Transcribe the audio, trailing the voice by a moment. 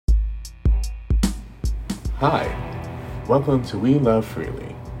Hi, welcome to We Love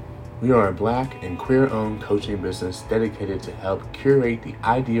Freely. We are a Black and queer-owned coaching business dedicated to help curate the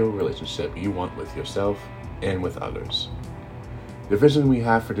ideal relationship you want with yourself and with others. The vision we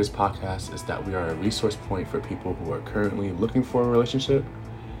have for this podcast is that we are a resource point for people who are currently looking for a relationship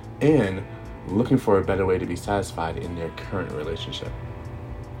and looking for a better way to be satisfied in their current relationship.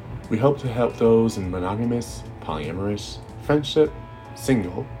 We hope to help those in monogamous, polyamorous, friendship,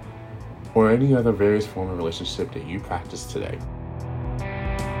 single, or any other various form of relationship that you practice today.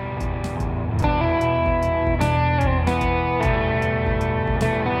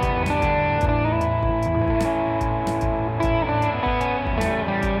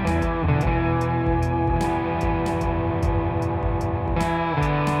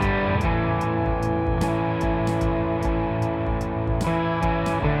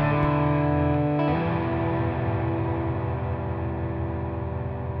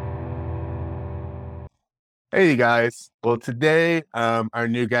 Hey guys. Well, today our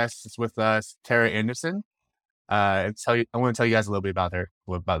new guest is with us, Tara Anderson. I want to tell you guys a little bit about her,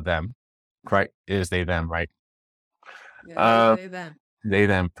 about them. Right? It is they them, right? Yeah, they them. They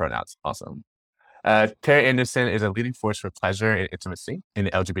them pronouns. Awesome. Tara Anderson is a leading force for pleasure and intimacy in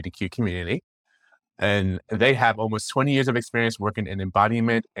the LGBTQ community. And they have almost 20 years of experience working in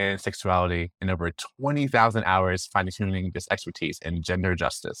embodiment and sexuality and over 20,000 hours fine-tuning this expertise in gender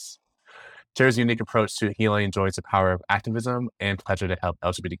justice. Tara's unique approach to healing enjoys the power of activism and pleasure to help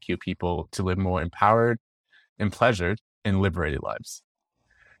LGBTQ people to live more empowered and pleasured and liberated lives.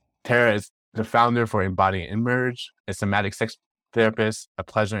 Tara is the founder for Embody and Emerge, a somatic sex therapist, a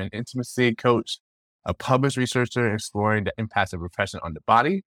pleasure and intimacy coach, a published researcher exploring the impacts of repression on the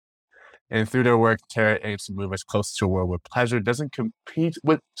body. And through their work, Tara aims to move us closer to a world where pleasure doesn't compete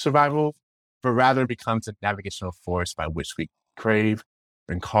with survival, but rather becomes a navigational force by which we crave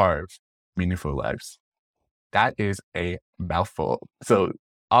and carve meaningful lives. That is a mouthful. So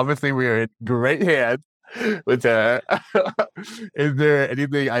obviously we are in great hands with Tara. Is there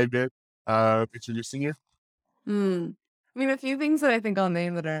anything I missed introducing you? I mean, a few things that I think I'll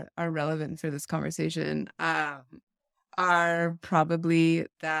name that are relevant for this conversation are probably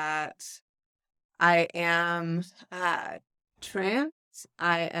that I am trans,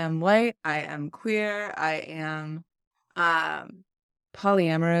 I am white, I am queer, I am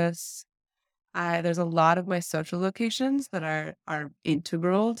polyamorous. There's a lot of my social locations that are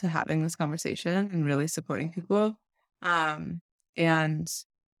integral to having this conversation and really supporting people. And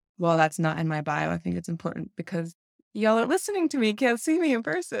while that's not in my bio, I think it's important because y'all are listening to me, can't see me in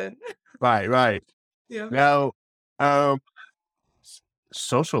person. Right. Yeah. Now,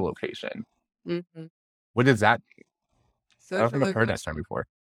 social location. Mm-hmm. What does that mean? I don't Social think I've heard that location. term before.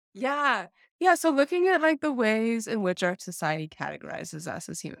 Yeah. Yeah. So looking at like the ways in which our society categorizes us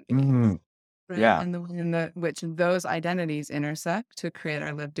as human beings, right? Yeah. And the way in which those identities intersect to create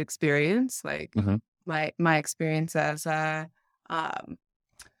our lived experience. Like my experience as a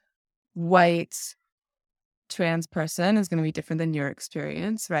white trans person is going to be different than your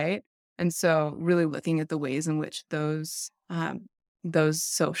experience, right? And so really looking at the ways in which those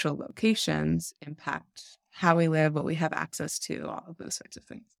social locations impact how we live, what we have access to, all of those sorts of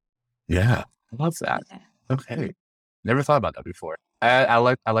things. Yeah. I love that. Yeah. Okay. Never thought about that before. I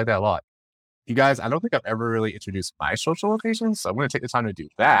like that a lot. You guys, I don't think I've ever really introduced my social location, so I'm going to take the time to do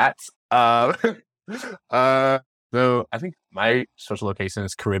that. So I think my social location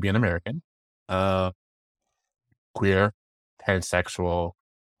is Caribbean American, queer, pansexual,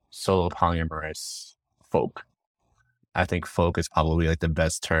 solo polyamorous, folk. I think folk is probably like the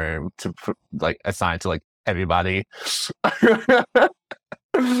best term to like assign to like everybody.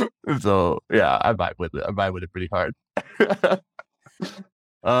 So yeah, I vibe with it. I vibe with it pretty hard.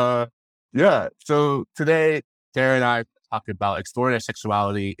 Yeah. So today, Tara and I talk about exploring our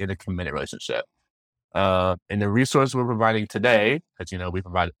sexuality in a committed relationship. And the resource we're providing today, as you know, we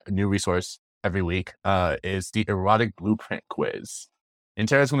provide a new resource every week, is the Erotic Blueprint quiz. And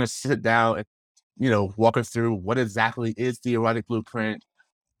Tara's going to sit down and, walk us through what exactly is the Erotic Blueprint,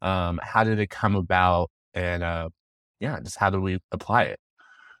 how did it come about, and just how do we apply it?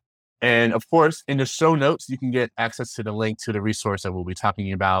 And of course, in the show notes, you can get access to the link to the resource that we'll be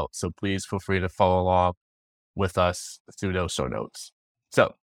talking about. So please feel free to follow along with us through those show notes.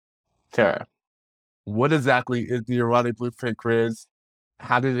 So, Tara, what exactly is the Erotic Blueprint quiz?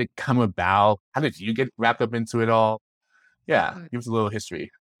 How did it come about? How did you get wrapped up into it all? Yeah, give us a little history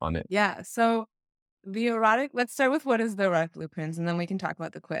on it. Yeah. So let's start with what is the Erotic Blueprints, and then we can talk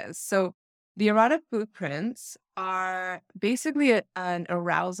about the quiz. So the Erotic Blueprints are basically an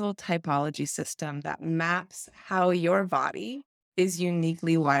arousal typology system that maps how your body is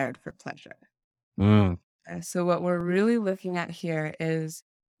uniquely wired for pleasure. Mm. So what we're really looking at here is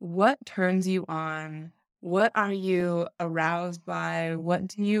what turns you on? What are you aroused by? What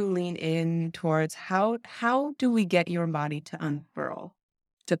do you lean in towards? How do we get your body to unfurl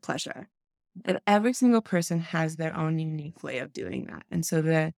to pleasure? And every single person has their own unique way of doing that. And so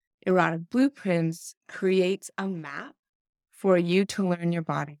the erotic blueprints creates a map for you to learn your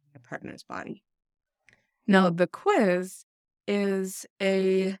body and your partner's body. Now, the quiz there's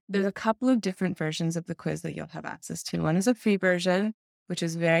a couple of different versions of the quiz that you'll have access to. One is a free version, which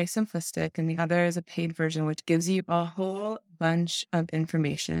is very simplistic, and the other is a paid version, which gives you a whole bunch of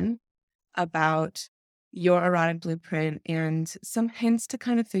information about your erotic blueprint and some hints to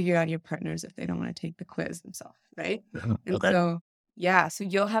kind of figure out your partners if they don't want to take the quiz themselves, right? And Okay. so, yeah, so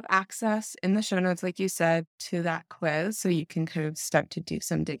you'll have access in the show notes, like you said, to that quiz so you can kind of start to do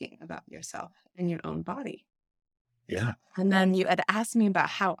some digging about yourself and your own body. Yeah. And then you had asked me about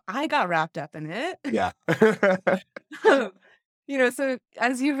how I got wrapped up in it. Yeah. So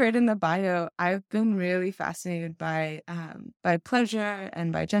as you heard in the bio, I've been really fascinated by pleasure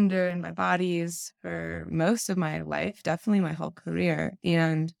and by gender and by bodies for most of my life, definitely my whole career.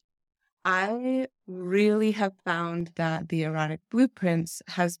 And I really have found that the erotic blueprints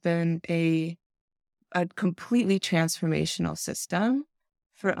has been a completely transformational system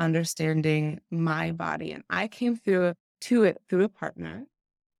for understanding my body. And I came to it through a partner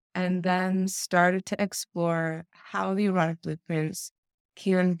and then started to explore how the erotic blueprints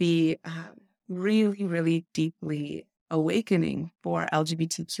can be really, really deeply awakening for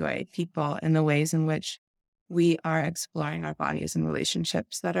LGBTQIA people in the ways in which we are exploring our bodies and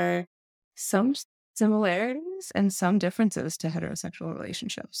relationships that are some similarities and some differences to heterosexual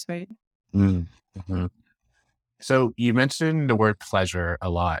relationships, right? Mm, mhm. So you mentioned the word pleasure a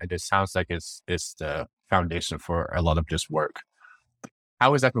lot, and it sounds like it's the foundation for a lot of this work.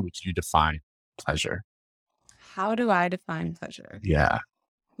 How exactly would you define pleasure? How do I define pleasure? Yeah.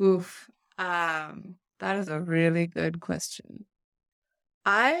 Oof. That is a really good question.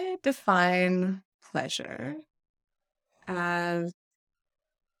 I define pleasure as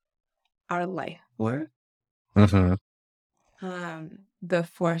our life force, Hmm. the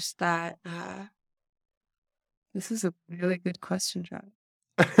force that, this is a really good question, John.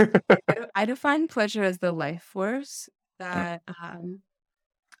 I define pleasure as the life force that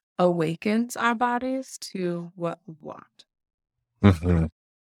awakens our bodies to what we want. Hmm.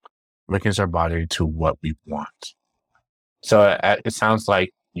 Awakens our body to what we want. So it sounds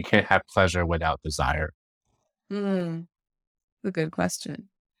like you can't have pleasure without desire. Hmm, a good question.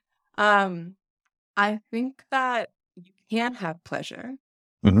 Um, I think that you can have pleasure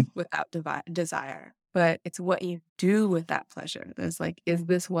Hmm. without desire, but it's what you do with that pleasure. There's like, is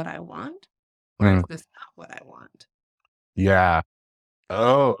this what I want or is this not what I want? Yeah.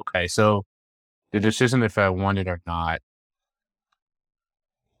 Oh, okay. So the decision if I want it or not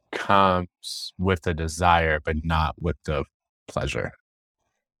comes with the desire, but not with the pleasure.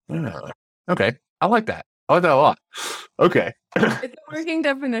 Yeah. Okay. I like that. I like that a lot. Okay. It's a working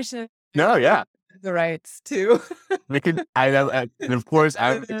definition. No, yeah. The rights too. We can, and of course,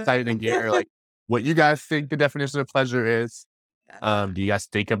 I'm excited to hear like what you guys think the definition of pleasure is. Do you guys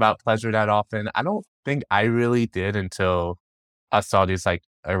think about pleasure that often? I don't think I really did until I saw these like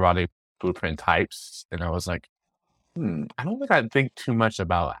erotic blueprint types, and I was like, I don't think I think too much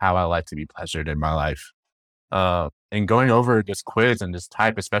about how I like to be pleasured in my life. And going over this quiz and this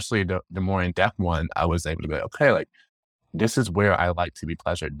type, especially the more in depth one, I was able to be okay, like this is where I like to be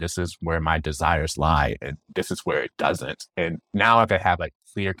pleasured. This is where my desires lie, and this is where it doesn't. And now I can have like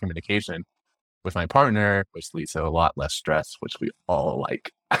clear communication with my partner, which leads to a lot less stress, which we all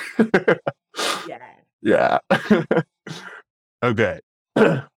like. Yeah. Yeah. Okay.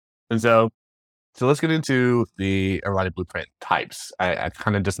 And so let's get into the erotic blueprint types. I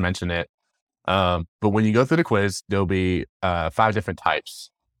kind of just mentioned it. But when you go through the quiz, there'll be 5 different types.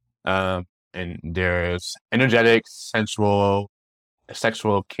 And there's energetic, sensual,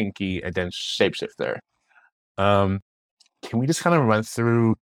 sexual, kinky, and then shapeshifter. Um, can we just kind of run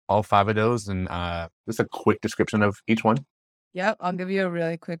through all 5 of those and just a quick description of each one? Yep. I'll give you a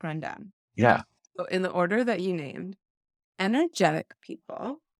really quick rundown. Yeah. So in the order that you named, energetic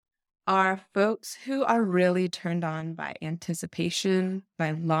people are folks who are really turned on by anticipation,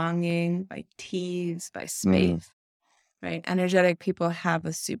 by longing, by tease, by Mm. space, right? Energetic people have a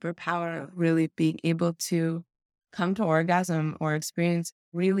superpower of really being able to come to orgasm or experience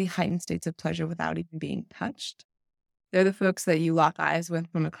really heightened states of pleasure without even being touched. They're the folks that you lock eyes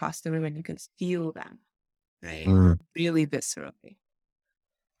with from across the room and you can feel them, right? Mm. Really viscerally.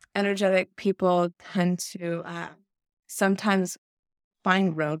 Energetic people tend to sometimes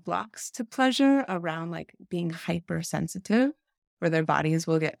find roadblocks to pleasure around like being hypersensitive, where their bodies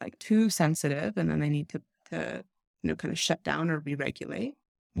will get like too sensitive and then they need to kind of shut down or re-regulate.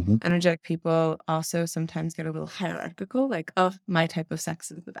 Mhm. Energetic people also sometimes get a little hierarchical, like, oh, my type of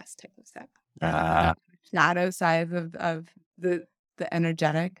sex is the best type of sex. Ah, Shadow sides of the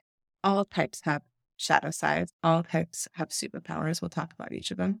energetic. All types have shadow sides. All types have superpowers. We'll talk about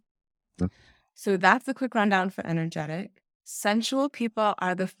each of them. mm, So that's a quick rundown for energetic. Sensual people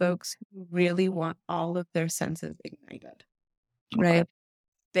are the folks who really want all of their senses ignited, okay. right?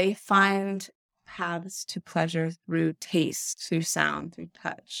 They find paths to pleasure through taste, through sound, through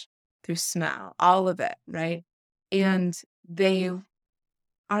touch, through smell, all of it, right? And they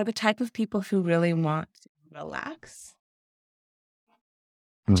are the type of people who really want to relax,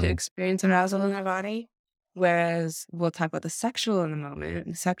 to Mm, experience arousal in their body. Whereas we'll talk about the sexual in a moment.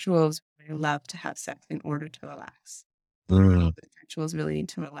 And sexuals really love to have sex in order to relax. mm, The sexuals really need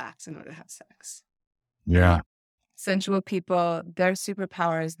to relax in order to have sex. yeah. Right? Sensual people, their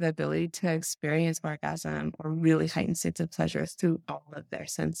superpower is the ability to experience orgasm or really heightened states of pleasure through all of their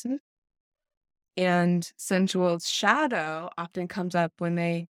senses. And sensual's shadow often comes up when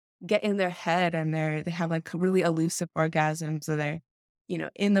they get in their head and they have like really elusive orgasms, or they're,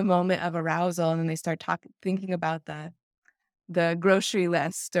 in the moment of arousal, and then they start thinking about the grocery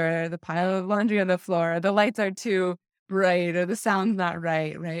list or the pile of laundry on the floor, or the lights are too bright or the sound's not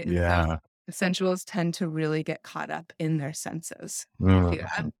right, right? And so Yeah. the sensuals tend to really get caught up in their senses. See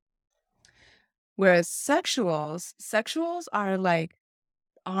that? Mm, Whereas sexuals are like,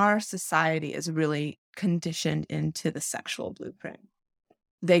 our society is really conditioned into the sexual blueprint.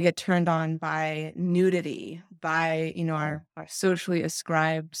 They get turned on by nudity, by, our socially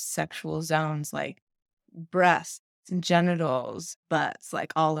ascribed sexual zones like breasts and genitals, butts,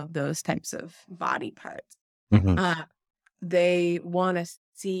 like all of those types of body parts. mhm. Uh, they want to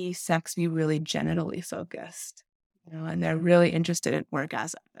see sex be really genitally focused, and they're really interested in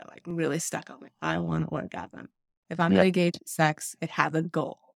orgasm. They're like really stuck on it. I want an orgasm. If I'm Yeah. gonna engage in sex, it has a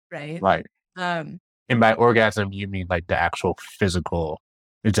goal, right? Right. Um, And by orgasm, you mean like the actual physical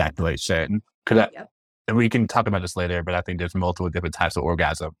ejaculation? Because yep. and we can talk about this later, but I think there's multiple different types of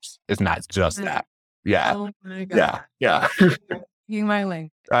orgasms. It's not just that. Yeah. Oh my god. Yeah. Yeah. You my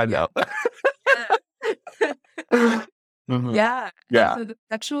language. I Yeah. know. Mhm. Yeah. And Yeah. so the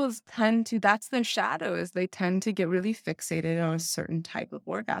sexuals tend to, that's their shadow, is they tend to get really fixated on a certain type of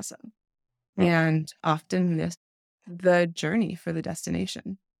orgasm Mm, and often miss the journey for the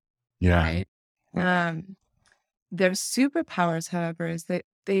destination, yeah. right? Um, their superpowers, however, is that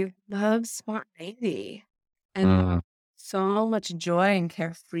they love spontaneity and Mm, so much joy and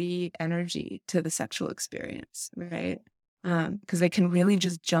carefree energy to the sexual experience, right? Because they can really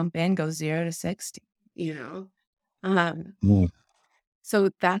just jump in, go 0 to 60, you know? Um, mm, so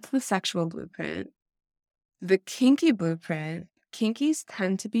that's the sexual blueprint. The kinky blueprint, kinkies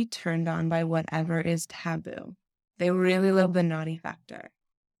tend to be turned on by whatever is taboo. They really love the naughty factor,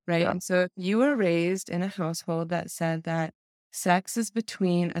 right? yeah. And so if you were raised in a household that said that sex is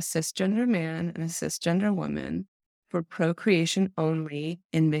between a cisgender man and a cisgender woman for procreation only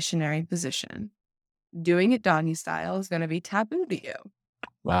in missionary position, doing it doggy style is going to be taboo to you,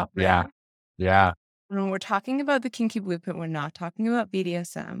 Wow. Yeah. right? Yeah. When we're talking about the kinky blueprint, we're not talking about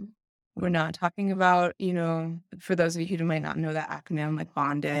BDSM. We're not talking about, for those of you who might not know that acronym, like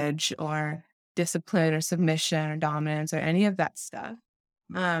bondage or discipline or submission or dominance or any of that stuff.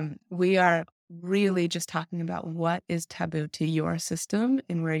 We are really just talking about what is taboo to your system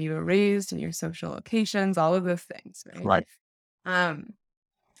and where you were raised and your social locations, all of those things, right? Right. Um,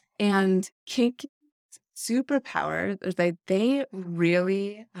 and kink superpower is that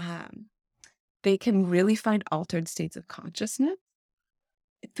they can really find altered states of consciousness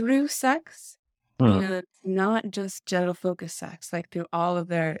through sex, Mm, and not just genital focused sex, like through all of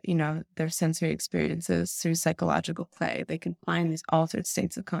their sensory experiences through psychological play. They can find these altered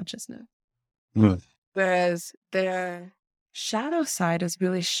states of consciousness. mm, Whereas their shadow side is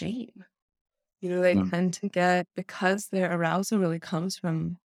really shame. They mm. tend to get, because their arousal really comes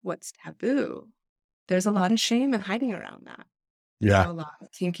from what's taboo, there's a lot of shame and hiding around that. Yeah. A lot of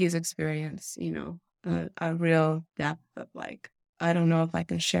kinkies experience, a real depth of like, I don't know if I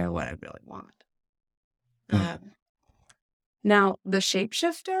can share what I really want. Mm, Um, Now, the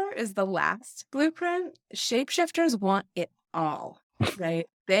shapeshifter is the last blueprint. Shapeshifters want it all, right?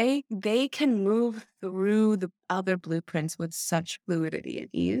 They can move through the other blueprints with such fluidity and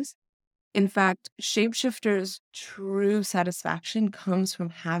ease. In fact, shapeshifters' true satisfaction comes from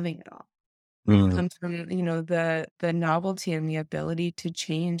having it all. mm, Comes from, the novelty and the ability to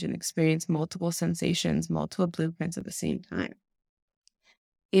change and experience multiple sensations, multiple blueprints at the same time.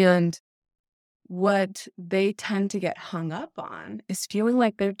 And what they tend to get hung up on is feeling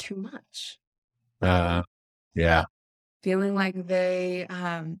like they're too much, Yeah. feeling like they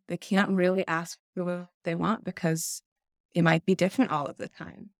can't really ask for what they want because it might be different all of the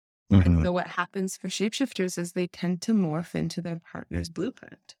time. And Hmm. so what happens for shapeshifters is they tend to morph into their partner's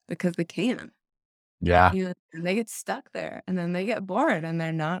blueprint because they can. Yeah. And they get stuck there and then they get bored and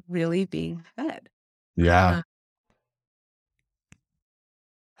they're not really being fed. Yeah. Uh,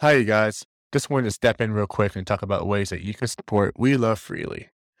 Hi, you guys. Just wanted to step in real quick and talk about ways that you can support We Love Freely.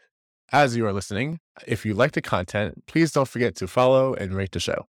 As you are listening, if you like the content, please don't forget to follow and rate the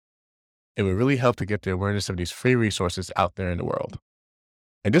show. It would really help to get the awareness of these free resources out there in the world.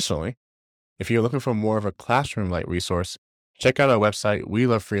 Additionally, if you're looking for more of a classroom-like resource, check out our website, We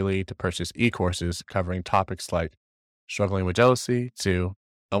Love Freely, to purchase e-courses covering topics like struggling with jealousy to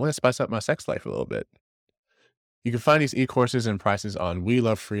I want to spice up my sex life a little bit. You can find these e-courses and prices on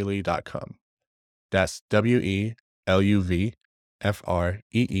welovefreely.com. That's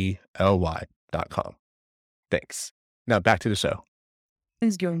WELUVFREELY.com. Thanks. Now back to the show.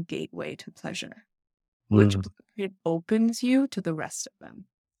 is your gateway to pleasure, which Mm. it opens you to the rest of them.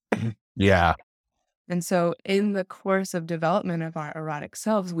 Yeah. And so in the course of development of our erotic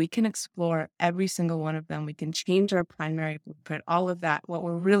selves, we can explore every single one of them. We can change our primary blueprint, all of that. What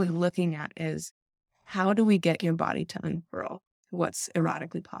we're really looking at is how do we get your body to unfurl what's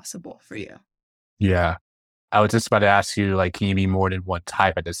erotically possible for you? Yeah. I was just about to ask you, like, can you be more than one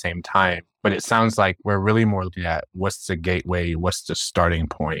type at the same time? But it sounds like we're really more looking at what's the gateway, what's the starting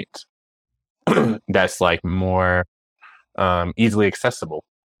point that's like more easily accessible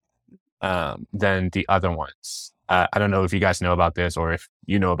than the other ones. I don't know if you guys know about this or if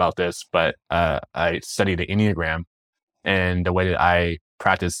you know about this, but I studied the Enneagram, and the way that I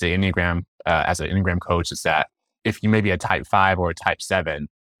practice the Enneagram as an Enneagram coach is that if you may be a type 5 or a type 7,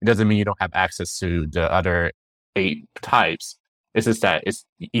 it doesn't mean you don't have access to the other 8 types. It's just that it's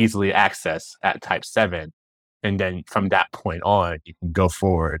easily accessed at type 7. And then from that point on, you can go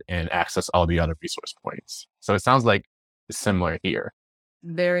forward and access all the other resource points. So it sounds like it's similar here.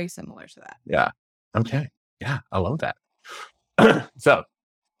 Very similar to that. Yeah. Okay. Yeah, I love that. So,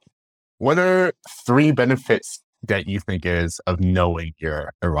 what are 3 benefits that you think is of knowing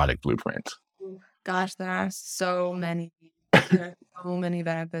your erotic blueprint? Gosh, there are so many. There are so many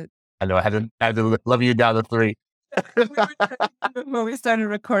benefits. I know I had to love you down to 3. When we started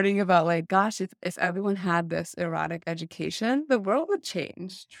recording about like, gosh, if everyone had this erotic education, the world would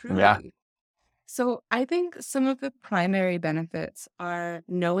change, Yeah. truly. So I think some of the primary benefits are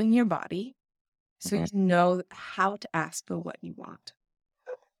knowing your body so you know how to ask for what you want,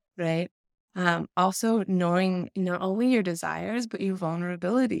 right? Also knowing not only your desires, but your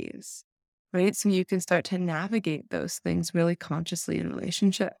vulnerabilities, right? So you can start to navigate those things really consciously in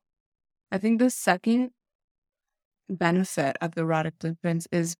relationship. I think the second benefit of the erotic blueprints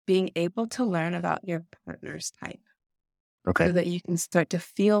is being able to learn about your partner's type Okay. so that you can start to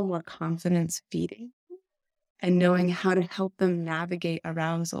feel more confidence feeding and knowing how to help them navigate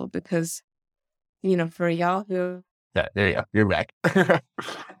arousal. Because, for y'all who, Yeah, there you go. You're back.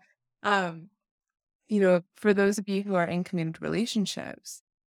 um, for those of you who are in committed relationships,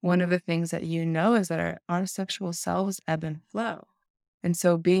 one of the things that is that our sexual selves ebb and flow. And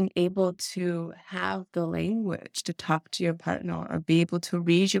so being able to have the language to talk to your partner or be able to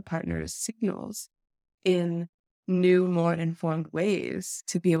read your partner's signals in new, more informed ways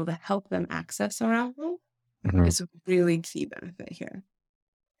to be able to help them access arousal Mhm. is a really key benefit here.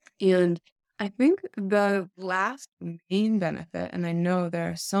 And I think the last main benefit, and I know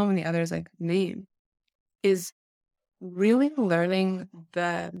there are so many others I could name, is really learning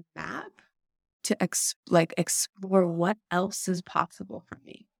the map to explore what else is possible for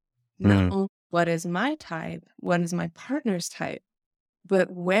me. Not Mm, only what is my type, what is my partner's type, but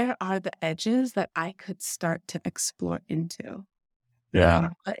where are the edges that I could start to explore into? yeah,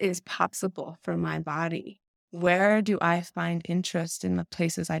 What is possible for my body? Where do I find interest in the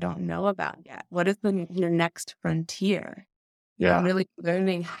places I don't know about yet? What is your next frontier? And yeah. really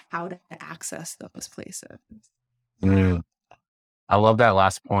learning how to access those places. Mm. I love that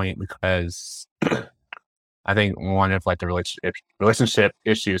last point because I think one of like the relationship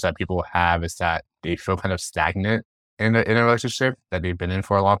issues that people have is that they feel kind of stagnant in a relationship that they've been in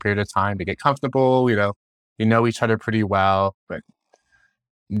for a long period of time. They get comfortable, you know each other pretty well, but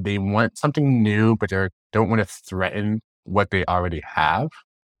they want something new, but they don't want to threaten what they already have.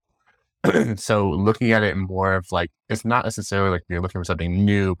 So looking at it more of like, it's not necessarily like you're looking for something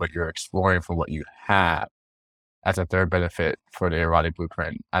new, but you're exploring from what you have as a third benefit for the erotic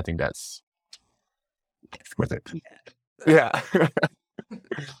blueprint. I think that's worth it. Yeah. Yeah.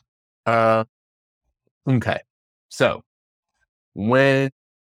 Uh, okay. So when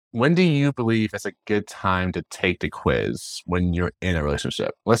when do you believe it's a good time to take the quiz when you're in a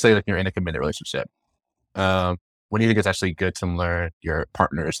relationship? Let's say like you're in a committed relationship. Um, when do you think it's actually good to learn your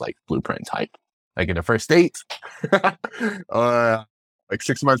partner's like blueprint type? Like in the first date, or like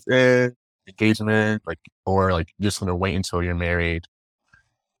 6 months in engagement, like or like just gonna wait until you're married.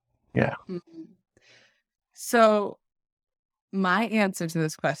 Yeah. Mhm. So my answer to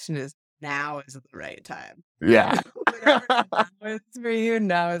this question is now is the right time. Yeah. Whatever now is for you,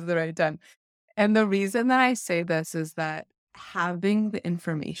 now is the right time. And the reason that I say this is that having the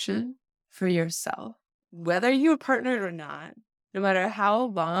information for yourself, whether you're partnered or not, no matter how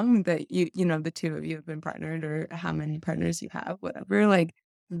long that the two of you have been partnered or how many partners you have, whatever, like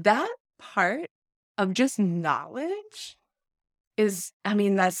that part of just knowledge is, I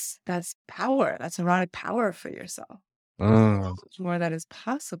mean, that's power. That's erotic power for yourself. There's so Mm, much more that is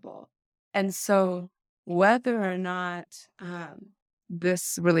possible. And so whether or not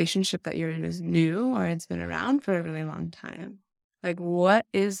this relationship that you're in is new or it's been around for a really long time, like what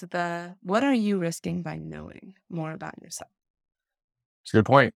are you risking by knowing more about yourself? it's a good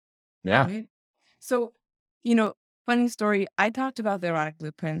point. Yeah. Right. So, you know, funny story, I talked about the erotic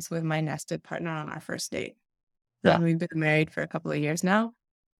blueprints with my nested partner on our first date. Yeah. And we've been married for a couple of years now.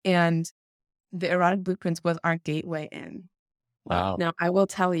 And the erotic blueprints was our gateway in. Wow. Now, I will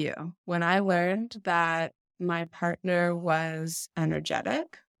tell you, when I learned that my partner was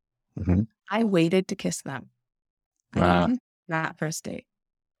energetic, Hmm. I waited to kiss them. I Wow. didn't that first date.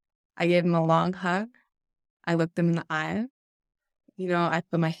 I gave them a long hug. I looked them in the eye. I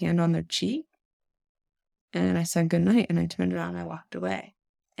put my hand on their cheek and I said goodnight and I turned around and I walked away.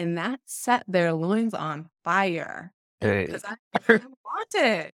 And that set their loins on fire Hey. because I want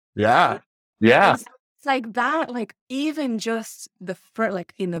it. Yeah. Yeah. And so it's like that, like even just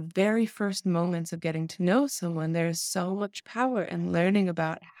like in the very first moments of getting to know someone, there's so much power in learning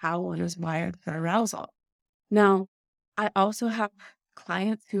about how one is wired for arousal. Now, I also have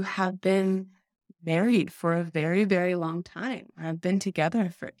clients who have been married for a very, very long time, or have been together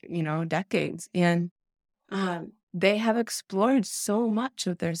for, decades. And they have explored so much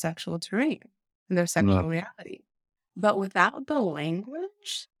of their sexual terrain and their Mm, sexual reality. But without the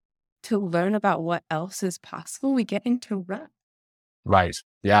language to learn about what else is possible, we get interrupted. right.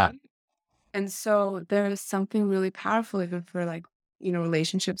 Yeah. Right? And so there is something really powerful even for like,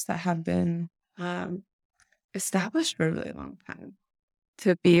 relationships that have been um, established for a really long time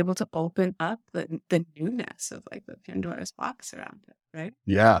to be able to open up the newness of like the Pandora's box around it. Right.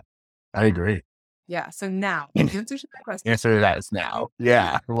 Yeah. I agree. Yeah. So now the answer to that question. Answer to that is now.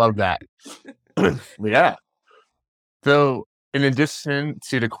 Yeah. Love that. Yeah. So, in addition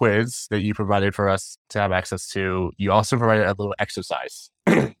to the quiz that you provided for us to have access to, you also provided a little exercise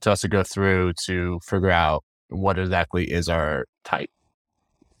to us to go through to figure out what exactly is our type,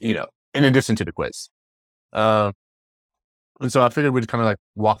 in addition to the quiz. Um, and so I figured we'd kind of like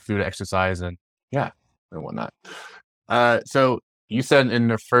walk through the exercise and yeah, and whatnot. So you said in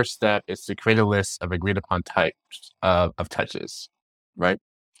the first step is to create a list of agreed upon types of touches, right?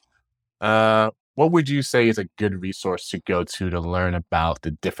 What would you say is a good resource to go to learn about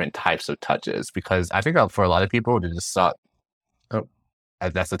the different types of touches? Because I think for a lot of people, they just thought, oh,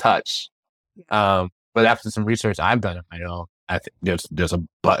 that's a touch. Yeah, But after some research I've done on my own, I think there's a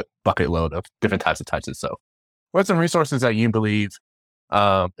bucket load of different types of touches. So, what are some resources that you believe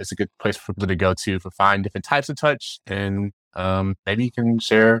is a good place for people to go to find different types of touch? And maybe you can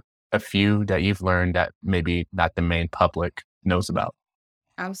share a few that you've learned that maybe not the main public knows about.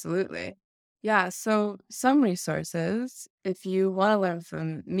 absolutely. Yeah. So some resources, if you want to learn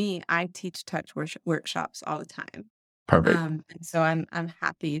from me, I teach touch workshops all the time. Perfect. And so I'm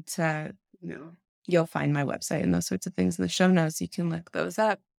happy to, you'll find my website and those sorts of things in the show notes. You can look those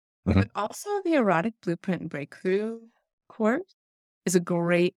up. Mhm. But also the Erotic Blueprint Breakthrough course is a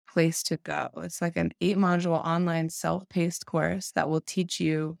great place to go. It's like an 8-module online self-paced course that will teach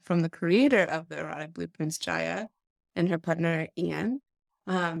you from the creator of the Erotic Blueprints, Jaya, and her partner, Ian.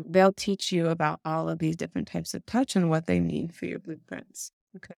 They'll teach you about all of these different types of touch and what they mean for your blueprints.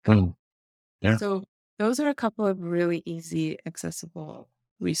 Okay. Mm, yeah. So those are a couple of really easy, accessible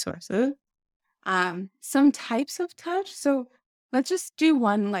resources. Some types of touch. So let's just do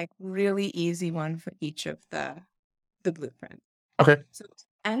one like really easy one for each of the blueprint. Okay. So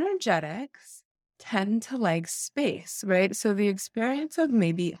energetics tend to like space, right? So the experience of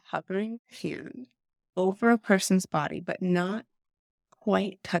maybe hovering your hand over a person's body, but not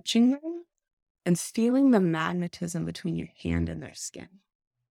quite touching them and feeling the magnetism between your hand and their skin.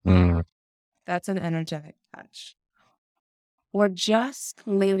 Mm, That's an energetic touch. or just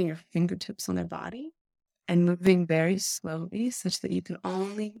laying your fingertips on their body and moving very slowly such that you can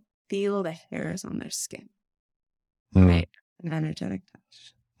only feel the hairs on their skin, right? An energetic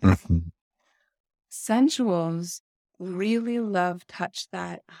touch. Mm-hmm. Sensuals really love touch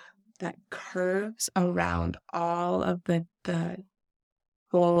that curves around all of the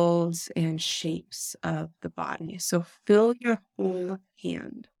folds and shapes of the body. So fill your whole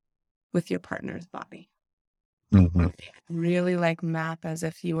hand with your partner's body. Mm-hmm. Really like map as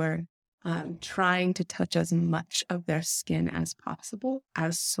if you were trying to touch as much of their skin as possible,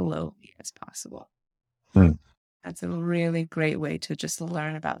 as slowly as possible. Mm. That's a really great way to just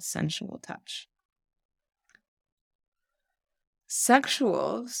learn about sensual touch.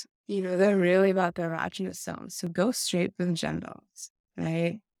 Sexuals, they're really about the erogenous zone. So go straight for the genitals,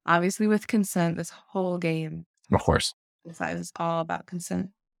 right? Obviously, with consent, this whole game Of course. is all about consent.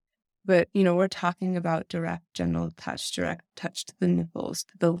 But, we're talking about direct genital touch, direct touch to the nipples,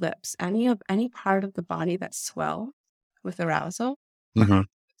 to the lips, any part of the body that swell with arousal. Mm-hmm.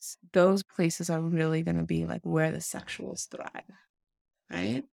 Those places are really going to be like where the sexuals thrive,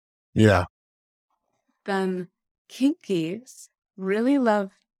 right? Yeah. Then kinkies really love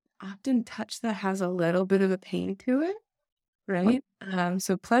often touch that has a little bit of a pain to it, right?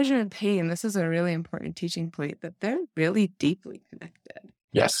 So pleasure and pain, this is a really important teaching point that they're really deeply connected.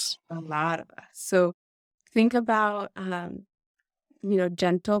 Yes. A lot of us. So think about,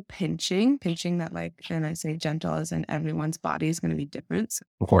 gentle pinching that like, and I say gentle as in everyone's body is going to be different. So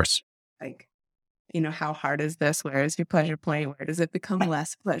Of course. like, how hard is this? Where is your pleasure point? Where does it become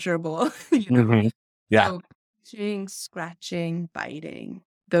less pleasurable? Mm-hmm. Yeah. So pinching, scratching, biting,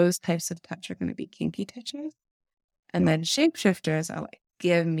 those types of touch are going to be kinky touches. And then shapeshifters are like,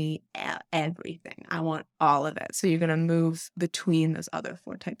 give me everything. I want all of it. So you're going to move between those other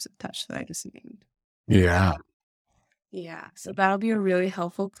 4 types of touch that I just named. Yeah. Yeah. So that'll be a really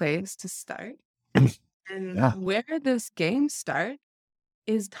helpful place to start. And Yeah. where this game starts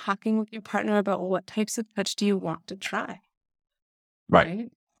is talking with your partner about what types of touch do you want to try.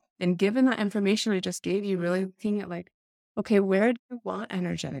 Right. And given that information I just gave you, really looking at like, okay, where do you want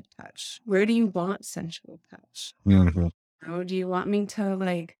energetic touch? Where do you want sensual touch? Mm-hmm. Do you want me to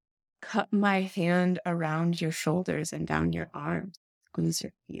like cut my hand around your shoulders and down your arms, squeeze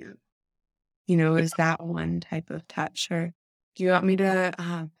your hand? Is that one type of touch? Or do you want me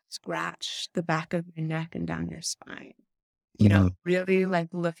to scratch the back of your neck and down your spine? Mm-hmm. Really like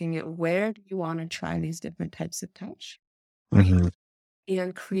looking at where do you want to try these different types of touch Mm-hmm.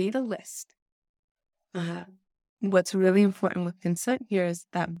 and create a list. What's really important with consent here is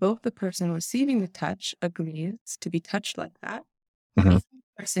that both the person receiving the touch agrees to be touched like that. Mm-hmm. And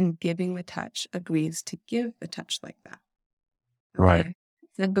the person giving the touch agrees to give the touch like that. Right. Okay?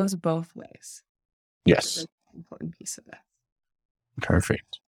 So it goes both ways. Yes. That's an important piece of that.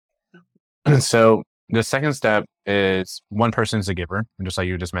 Perfect. So the second step is one person's a giver, just like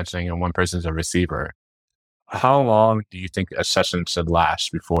you were just mentioning, and one person's a receiver. How long do you think a session should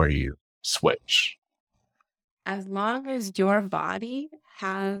last before you switch? As long as your body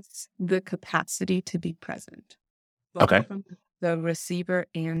has the capacity to be present, both Okay. from the receiver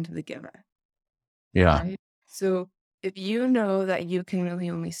and the giver. Yeah. Right? So if you know that you can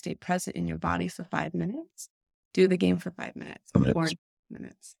really only stay present in your body for 5 minutes, do the game for 5 minutes or 4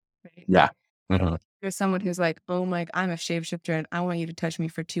 minutes. Right? Yeah. Mm-hmm. You're someone who's like, oh my, I'm a shapeshifter and I want you to touch me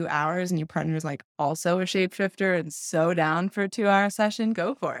for 2 hours. And your partner's like also a shapeshifter and so down for a 2-hour session,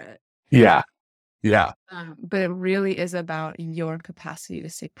 go for it. Yeah. Yeah. But it really is about your capacity to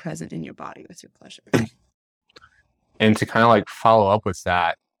stay present in your body with your pleasure. And to kind of like follow up with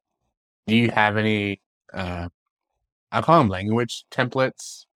that, do you have any, I call them language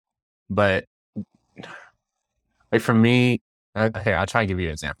templates, but like for me, okay, I'll try and give you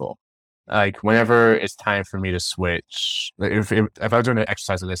an example. Like whenever it's time for me to switch, like if I was doing an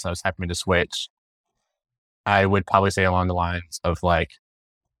exercise of this and I was time for me to switch, I would probably say along the lines of like,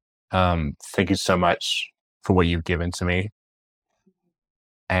 thank you so much for what you've given to me.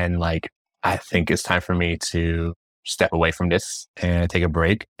 And like, I think it's time for me to step away from this and take a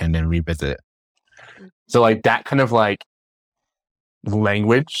break and then revisit. So like that kind of like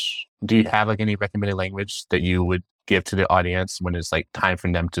language, do you have like any recommended language that you would give to the audience when it's like time for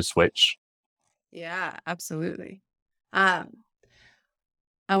them to switch? Yeah, absolutely. I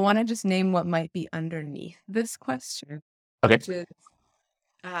want to just name what might be underneath this question, Okay. which is,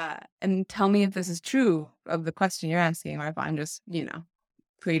 and tell me if this is true of the question you're asking, or if I'm just,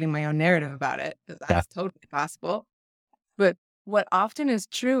 creating my own narrative about it, because Yeah. that's totally possible. But what often is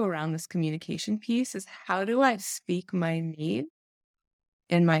true around this communication piece is how do I speak my need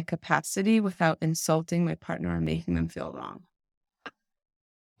in my capacity without insulting my partner or making them feel wrong?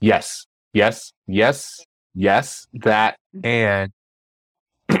 Yes, yes, yes, yes, that, and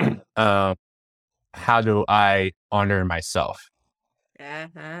um, how do I honor myself?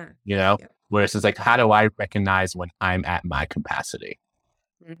 Uh-huh. You know, Yep. whereas it's like, how do I recognize when I'm at my capacity?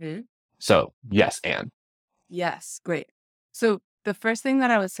 Mhm. So yes, and Yes, great. So the first thing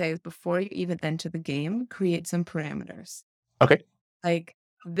that I would say is before you even enter the game, create some parameters. okay, Like,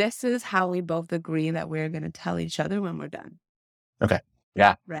 this is how we both agree that we're going to tell each other when we're done, okay,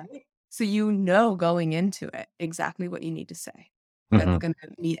 yeah, right? So you know going into it exactly what you need to say. That's hmm going to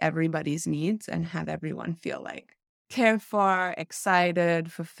meet everybody's needs and have everyone feel like cared for,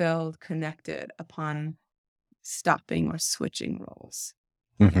 excited, fulfilled, connected upon stopping or switching roles.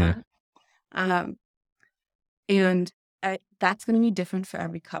 hmm Yeah. Um, And that's going to be different for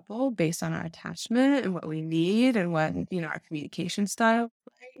every couple based on our attachment and what we need and what, our communication style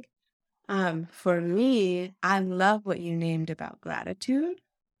is like. For me, I love what you named about gratitude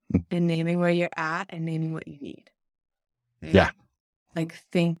and naming where you're at and naming what you need. yeah, Right? Like,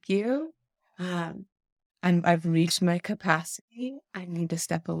 thank you. Um, I've reached my capacity. I need to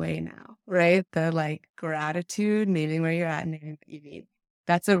step away now. Right? The like gratitude, naming where you're at and naming what you need.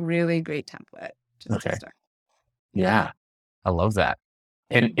 That's a really great template just to okay, start. Yeah. yeah, I love that.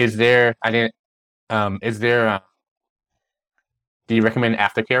 And is there? I didn't. Is there? Do you recommend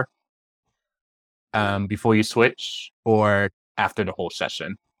aftercare before you switch or after the whole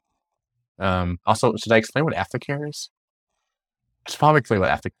session? Also, should I explain what aftercare is? I should probably explain what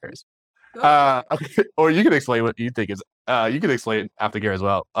aftercare is. Go for it. Okay. Or you can explain what you think is. You can explain aftercare as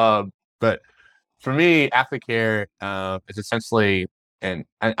well. But for me, aftercare is essentially, and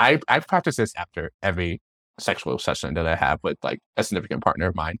I practice this after every sexual session that I have with like a significant partner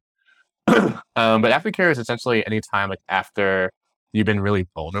of mine. But aftercare is essentially any time like after you've been really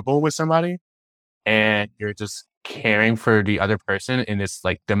vulnerable with somebody and you're just caring for the other person and it's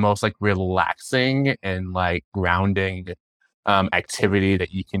like the most like relaxing and like grounding activity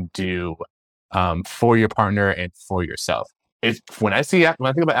that you can do for your partner and for yourself. It's when I think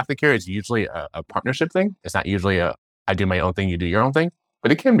about aftercare, it's usually a partnership thing. It's not usually a I do my own thing, you do your own thing,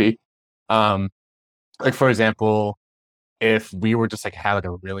 but it can be. Um, like for example, if we were just like have like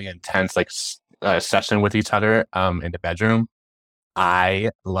a really intense like session with each other in the bedroom,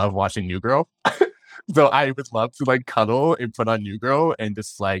 I love watching New Girl. So I would love to like cuddle and put on New Girl and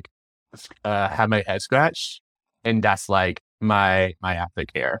just like have my head scratched. And that's like my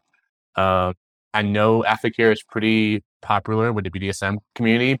aftercare. Um, I know aftercare is pretty popular with the BDSM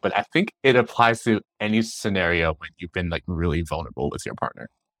community, but I think it applies to any scenario when you've been like really vulnerable with your partner.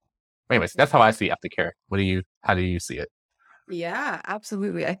 Anyways, that's how I see aftercare. How do you see it? Yeah,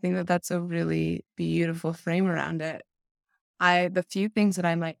 absolutely. I think that that's a really beautiful frame around it. The few things that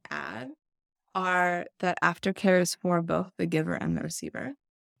I might add are that aftercare is for both the giver and the receiver,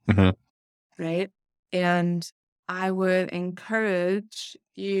 hmm right? And I would encourage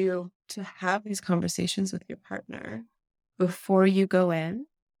you to have these conversations with your partner before you go in,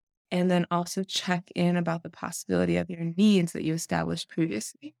 and then also check in about the possibility of your needs that you established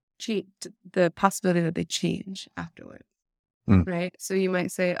previously, the possibility that they change afterwards. mm Right? So you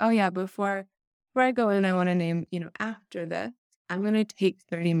might say, "Oh, yeah, before I go in, I wanna name, after this, I'm gonna take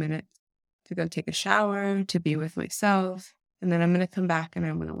 30 minutes to go take a shower, to be with myself, and then I'm gonna come back and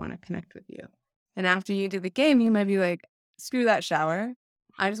I'm gonna wanna connect with you." And after you do the game, you might be like, "Screw that shower.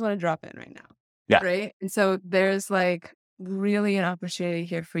 I just wanna drop in right now." Yeah. Right? And so there's, like, really an opportunity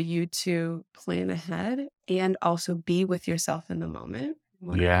here for you to plan ahead and also be with yourself in the moment.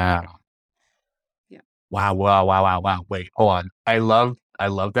 Yeah. Yeah. Wow, wow, wow, wow, wow. Wait, hold on. I love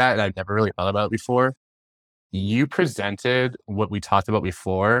that, and I've never really thought about it before. You presented what we talked about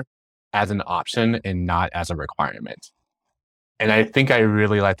before as an option and not as a requirement. And I think I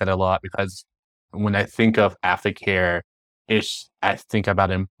really like that a lot because when I think of aftercare, I think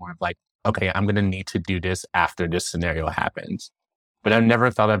about it more of like, okay, I'm gonna need to do this after this scenario happens. But I've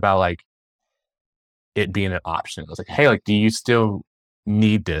never thought about like it being an option. I was like, hey, like, do you still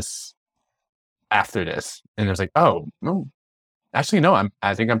need this after this? And it was like, oh, no, actually, no,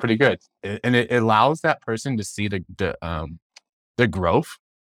 I think I'm pretty good. And it allows that person to see the growth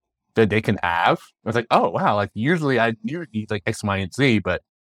that they can have. I was like, oh wow, like usually I need like X, Y, and Z, but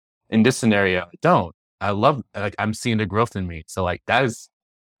in this scenario, I don't. I love like I'm seeing the growth in me. So like that's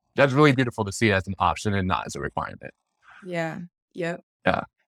really beautiful to see as an option and not as a requirement. Yeah. Yep. Yeah.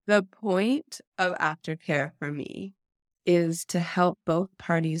 The point of aftercare for me is to help both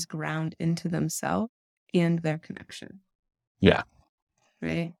parties ground into themselves and their connection, Yeah.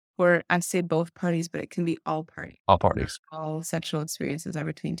 right? Or I say both parties, but it can be all parties. All Not parties. all sexual experiences are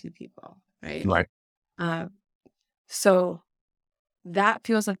between two people, right? Right. Uh, so that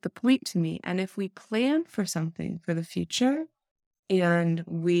feels like the point to me. And if we plan for something for the future and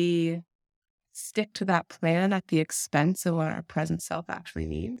we stick to that plan at the expense of what our present self actually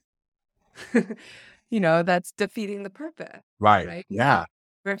needs, that's defeating the purpose, Right. right? Yeah.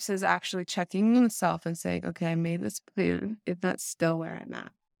 Versus actually checking in with self and saying, okay, I made this plan. Is that still where I'm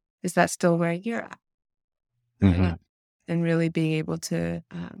at? Is that still where you're at? Hmm. Right. And really being able to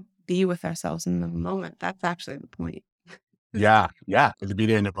be with ourselves in the moment. That's actually the point. Is to Yeah. be Yeah. To be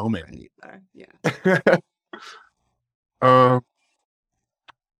there in the moment. where our needs are. Yeah. um,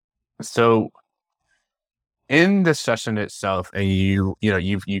 so in the session itself, and you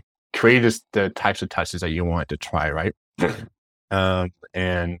created the types of touches that you want to try, right?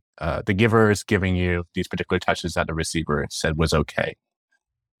 And the giver is giving you these particular touches that the receiver said was okay.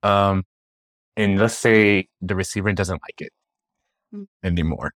 Um, and let's say the receiver doesn't like it Mm.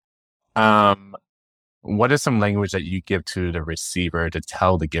 anymore. Um, what is some language that you give to the receiver to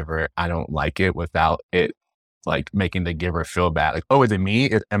tell the giver, I don't like it, without it like making the giver feel bad? Like, oh, is it me?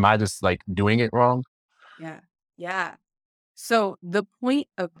 Am I just like doing it wrong? Yeah. Yeah. So the point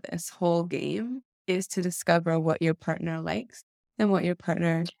of this whole game is to discover what your partner likes and what your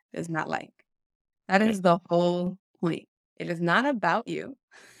partner does not like. That Okay. is the whole point. It is not about you.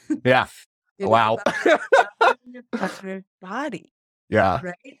 Yeah. It is Wow. about discovering your partner's body, Yeah.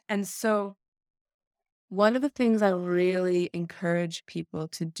 right? And so one of the things I really encourage people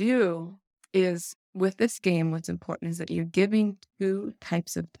to do is with this game, what's important is that you're giving two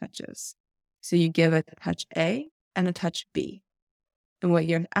types of touches. So you give a touch A and a touch B. And what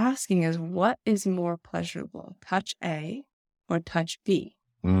you're asking is, what is more pleasurable, touch A or touch B?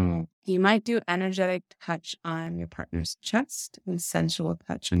 Mm, You might do energetic touch on your partner's chest and sensual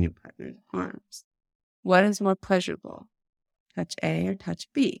touch on your partner's arms. What is more pleasurable, touch A or touch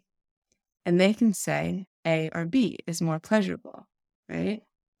B? And they can say A or B is more pleasurable, right?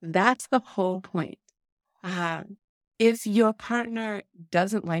 That's the whole point. Um, if your partner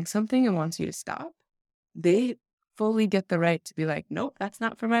doesn't like something and wants you to stop, they fully get the right to be like, nope, that's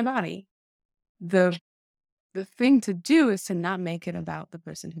not for my body. The the thing to do is to not make it about the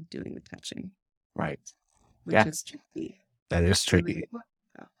person who's doing the touching, right. which Yeah. is tricky. That is Really tricky. important,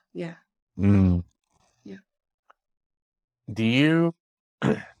 though. Yeah. Mm. Yeah. Do you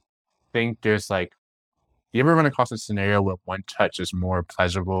think there's like, you ever run across a scenario where one touch is more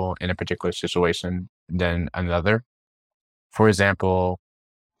pleasurable in a particular situation than another? For example,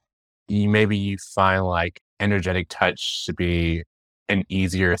 maybe you find like energetic touch to be an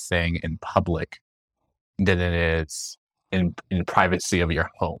easier thing in public than it is in privacy of your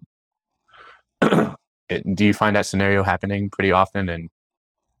home. Do you find that scenario happening pretty often? And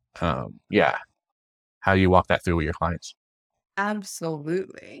yeah, how do you walk that through with your clients?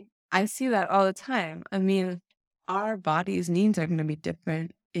 Absolutely. I see that all the time. I mean, our body's needs are going to be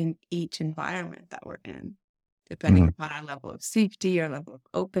different in each environment that we're in, depending Mhm. upon our level of safety, our level of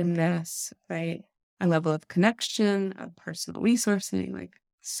openness, right? Our level of connection, of personal resourcing. Like,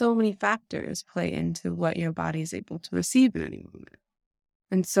 so many factors play into what your body is able to receive in any moment.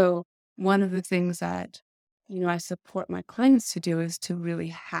 And so, one of the things that I support my clients to do is to really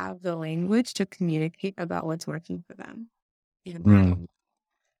have the language to communicate about what's working for them and how, Mm.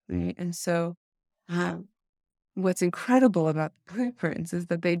 right? And so, um, what's incredible about the blueprints is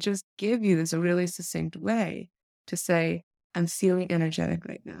that they just give you this really succinct way to say, I'm feeling energetic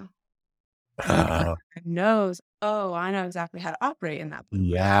right now. And your partner Uh, knows, oh, I know exactly how to operate in that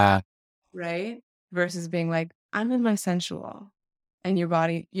blueprint, yeah, right? Versus being like, I'm in my sensual. And your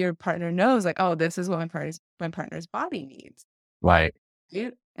partner knows, like, oh, this is what my partner's body needs. right.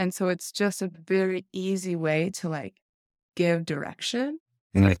 Right? And so it's just a very easy way to like give direction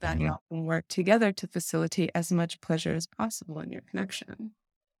so that Mhm. y'all can work together to facilitate as much pleasure as possible in your connection.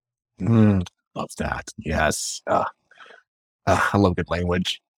 Mm. Love that. Yes. I love good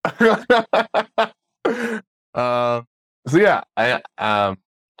language. uh, so yeah,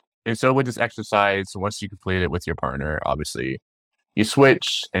 and so with this exercise, once you complete it with your partner, obviously you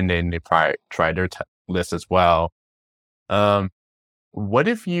switch, and then they try their list as well. Um, what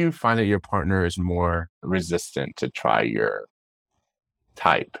if you find that your partner is more resistant to try your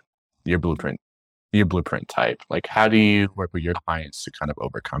type, your blueprint, your blueprint type? Like, how do you work with your clients to kind of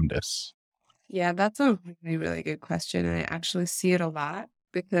overcome this? Yeah, that's a really, really good question. And I actually see it a lot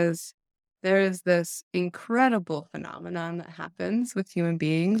because there is this incredible phenomenon that happens with human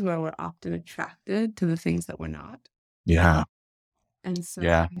beings where we're often attracted to the things that we're not. Yeah, And so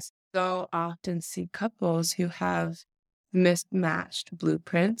yeah. I so often see couples who have mismatched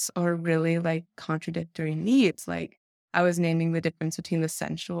blueprints or really like contradictory needs. Like I was naming the difference between the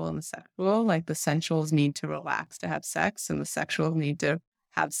sensual and the sexual. Like the sensuals need to relax to have sex, and the sexuals need to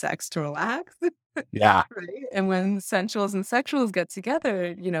have sex to relax. Yeah. Right. And when sensuals and sexuals get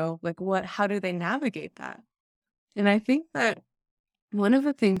together, like how do they navigate that? And I think that one of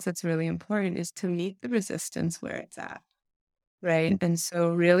the things that's really important is to meet the resistance where it's at. Right. And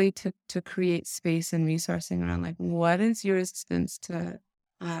so really to create space and resourcing around like what is your resistance to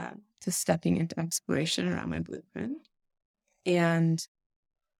stepping into exploration around my blueprint, and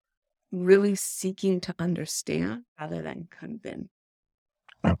really seeking to understand rather than convince.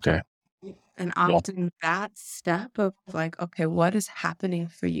 Okay. And Yeah. often that step of like, okay, what is happening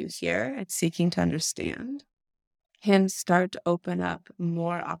for you here and seeking to understand can start to open up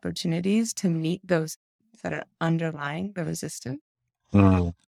more opportunities to meet those that are underlying the resistance,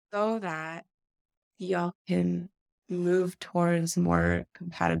 Mm, so that y'all can move towards more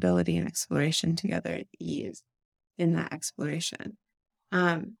compatibility and exploration together at ease in that exploration.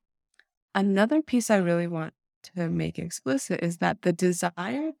 Um, Another piece I really want to make explicit is that the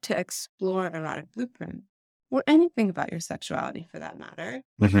desire to explore erotic blueprint, or anything about your sexuality for that matter,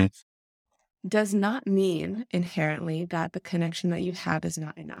 mhm, does not mean inherently that the connection that you have is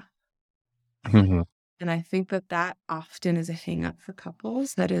not enough. mhm. And I think that that often is a hang up for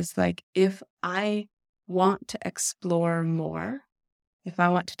couples. That is like, if I want to explore more, if I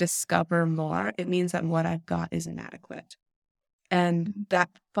want to discover more, it means that what I've got is inadequate. And that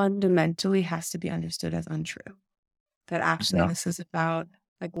fundamentally has to be understood as untrue. That actually Yeah. this is about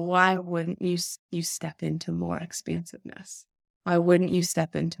like, why wouldn't you step into more expansiveness? Why wouldn't you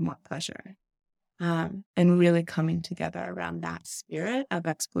step into more pleasure? And really coming together around that spirit of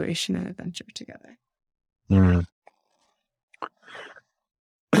exploration and adventure together. Mm.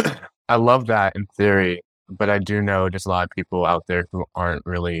 I love that in theory, but I do know there's a lot of people out there who aren't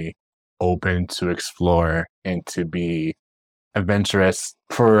really open to explore and to be adventurous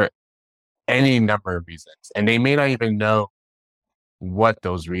for any number of reasons. And they may not even know what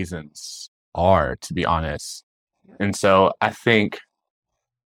those reasons are, to be honest. And so I think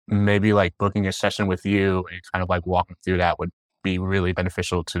maybe like booking a session with you and kind of like walking through that would be really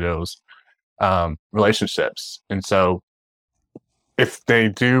beneficial to those relationships. And so if they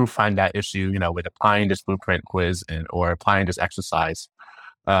do find that issue, with applying this blueprint quiz or applying this exercise,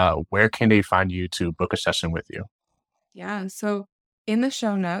 where can they find you to book a session with you? Yeah. So in the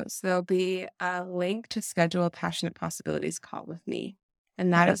show notes, there'll be a link to schedule a Passionate Possibilities call with me.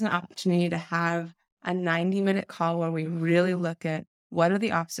 And that Okay. is an opportunity to have a 90-minute call where we really look at what are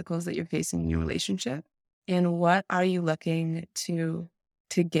the obstacles that you're facing in your relationship, and what are you looking to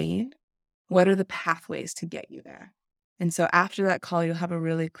gain? What are the pathways to get you there? And so after that call, you'll have a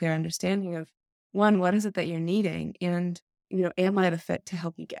really clear understanding of, one, what is it that you're needing? And, am I the fit to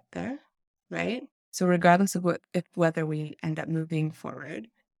help you get there? Right? So regardless of whether we end up moving forward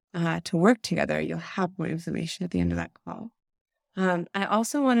to work together, you'll have more information at the end of that call. I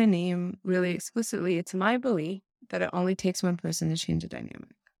also want to name really explicitly, it's my belief that it only takes one person to change a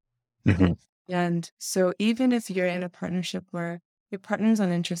dynamic. Mhm. And so even if you're in a partnership where your partner's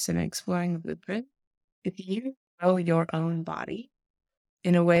uninterested in exploring the blueprint, if you know your own body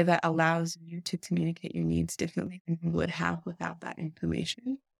in a way that allows you to communicate your needs differently than you would have without that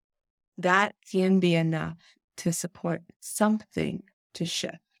information, that can be enough to support something to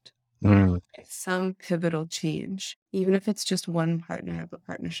shift, Mm, some pivotal change, even if it's just one partner of a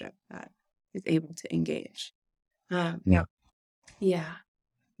partnership that is able to engage. Um, yeah. yeah.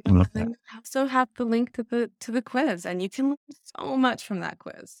 I And love that. then I also have the link to the quiz, and you can learn so much from that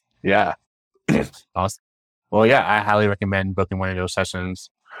quiz. Yeah. Awesome. Well, yeah, I highly recommend booking one of those sessions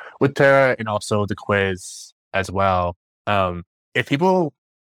with Tara and also the quiz as well. If people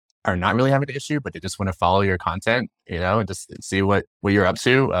are not really having an issue, but they just want to follow your content, and just see what you're up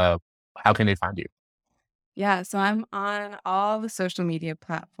to, how can they find you? Yeah, so I'm on all the social media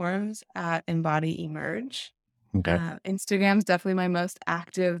platforms at Embody Emerge. Okay. Instagram's definitely my most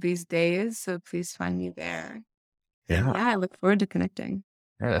active these days, so please find me there. And Yeah. yeah, I look forward to connecting.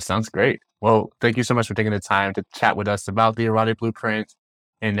 Yeah, that sounds great. Well, thank you so much for taking the time to chat with us about the erotic blueprint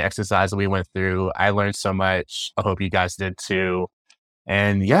and the exercise that we went through. I learned so much. I hope you guys did too.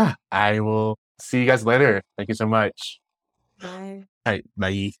 And yeah, I will see you guys later. Thank you so much. Bye. All right,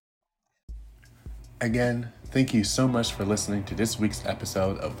 bye. Again, thank you so much for listening to this week's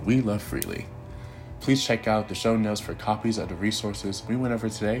episode of We Love Freely. Please check out the show notes for copies of the resources we went over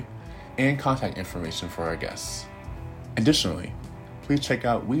today and contact information for our guests. Additionally, please check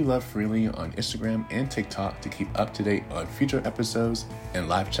out We Love Freely on Instagram and TikTok to keep up to date on future episodes and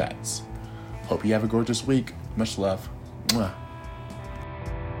live chats. Hope you have a gorgeous week. Much love. Mwah.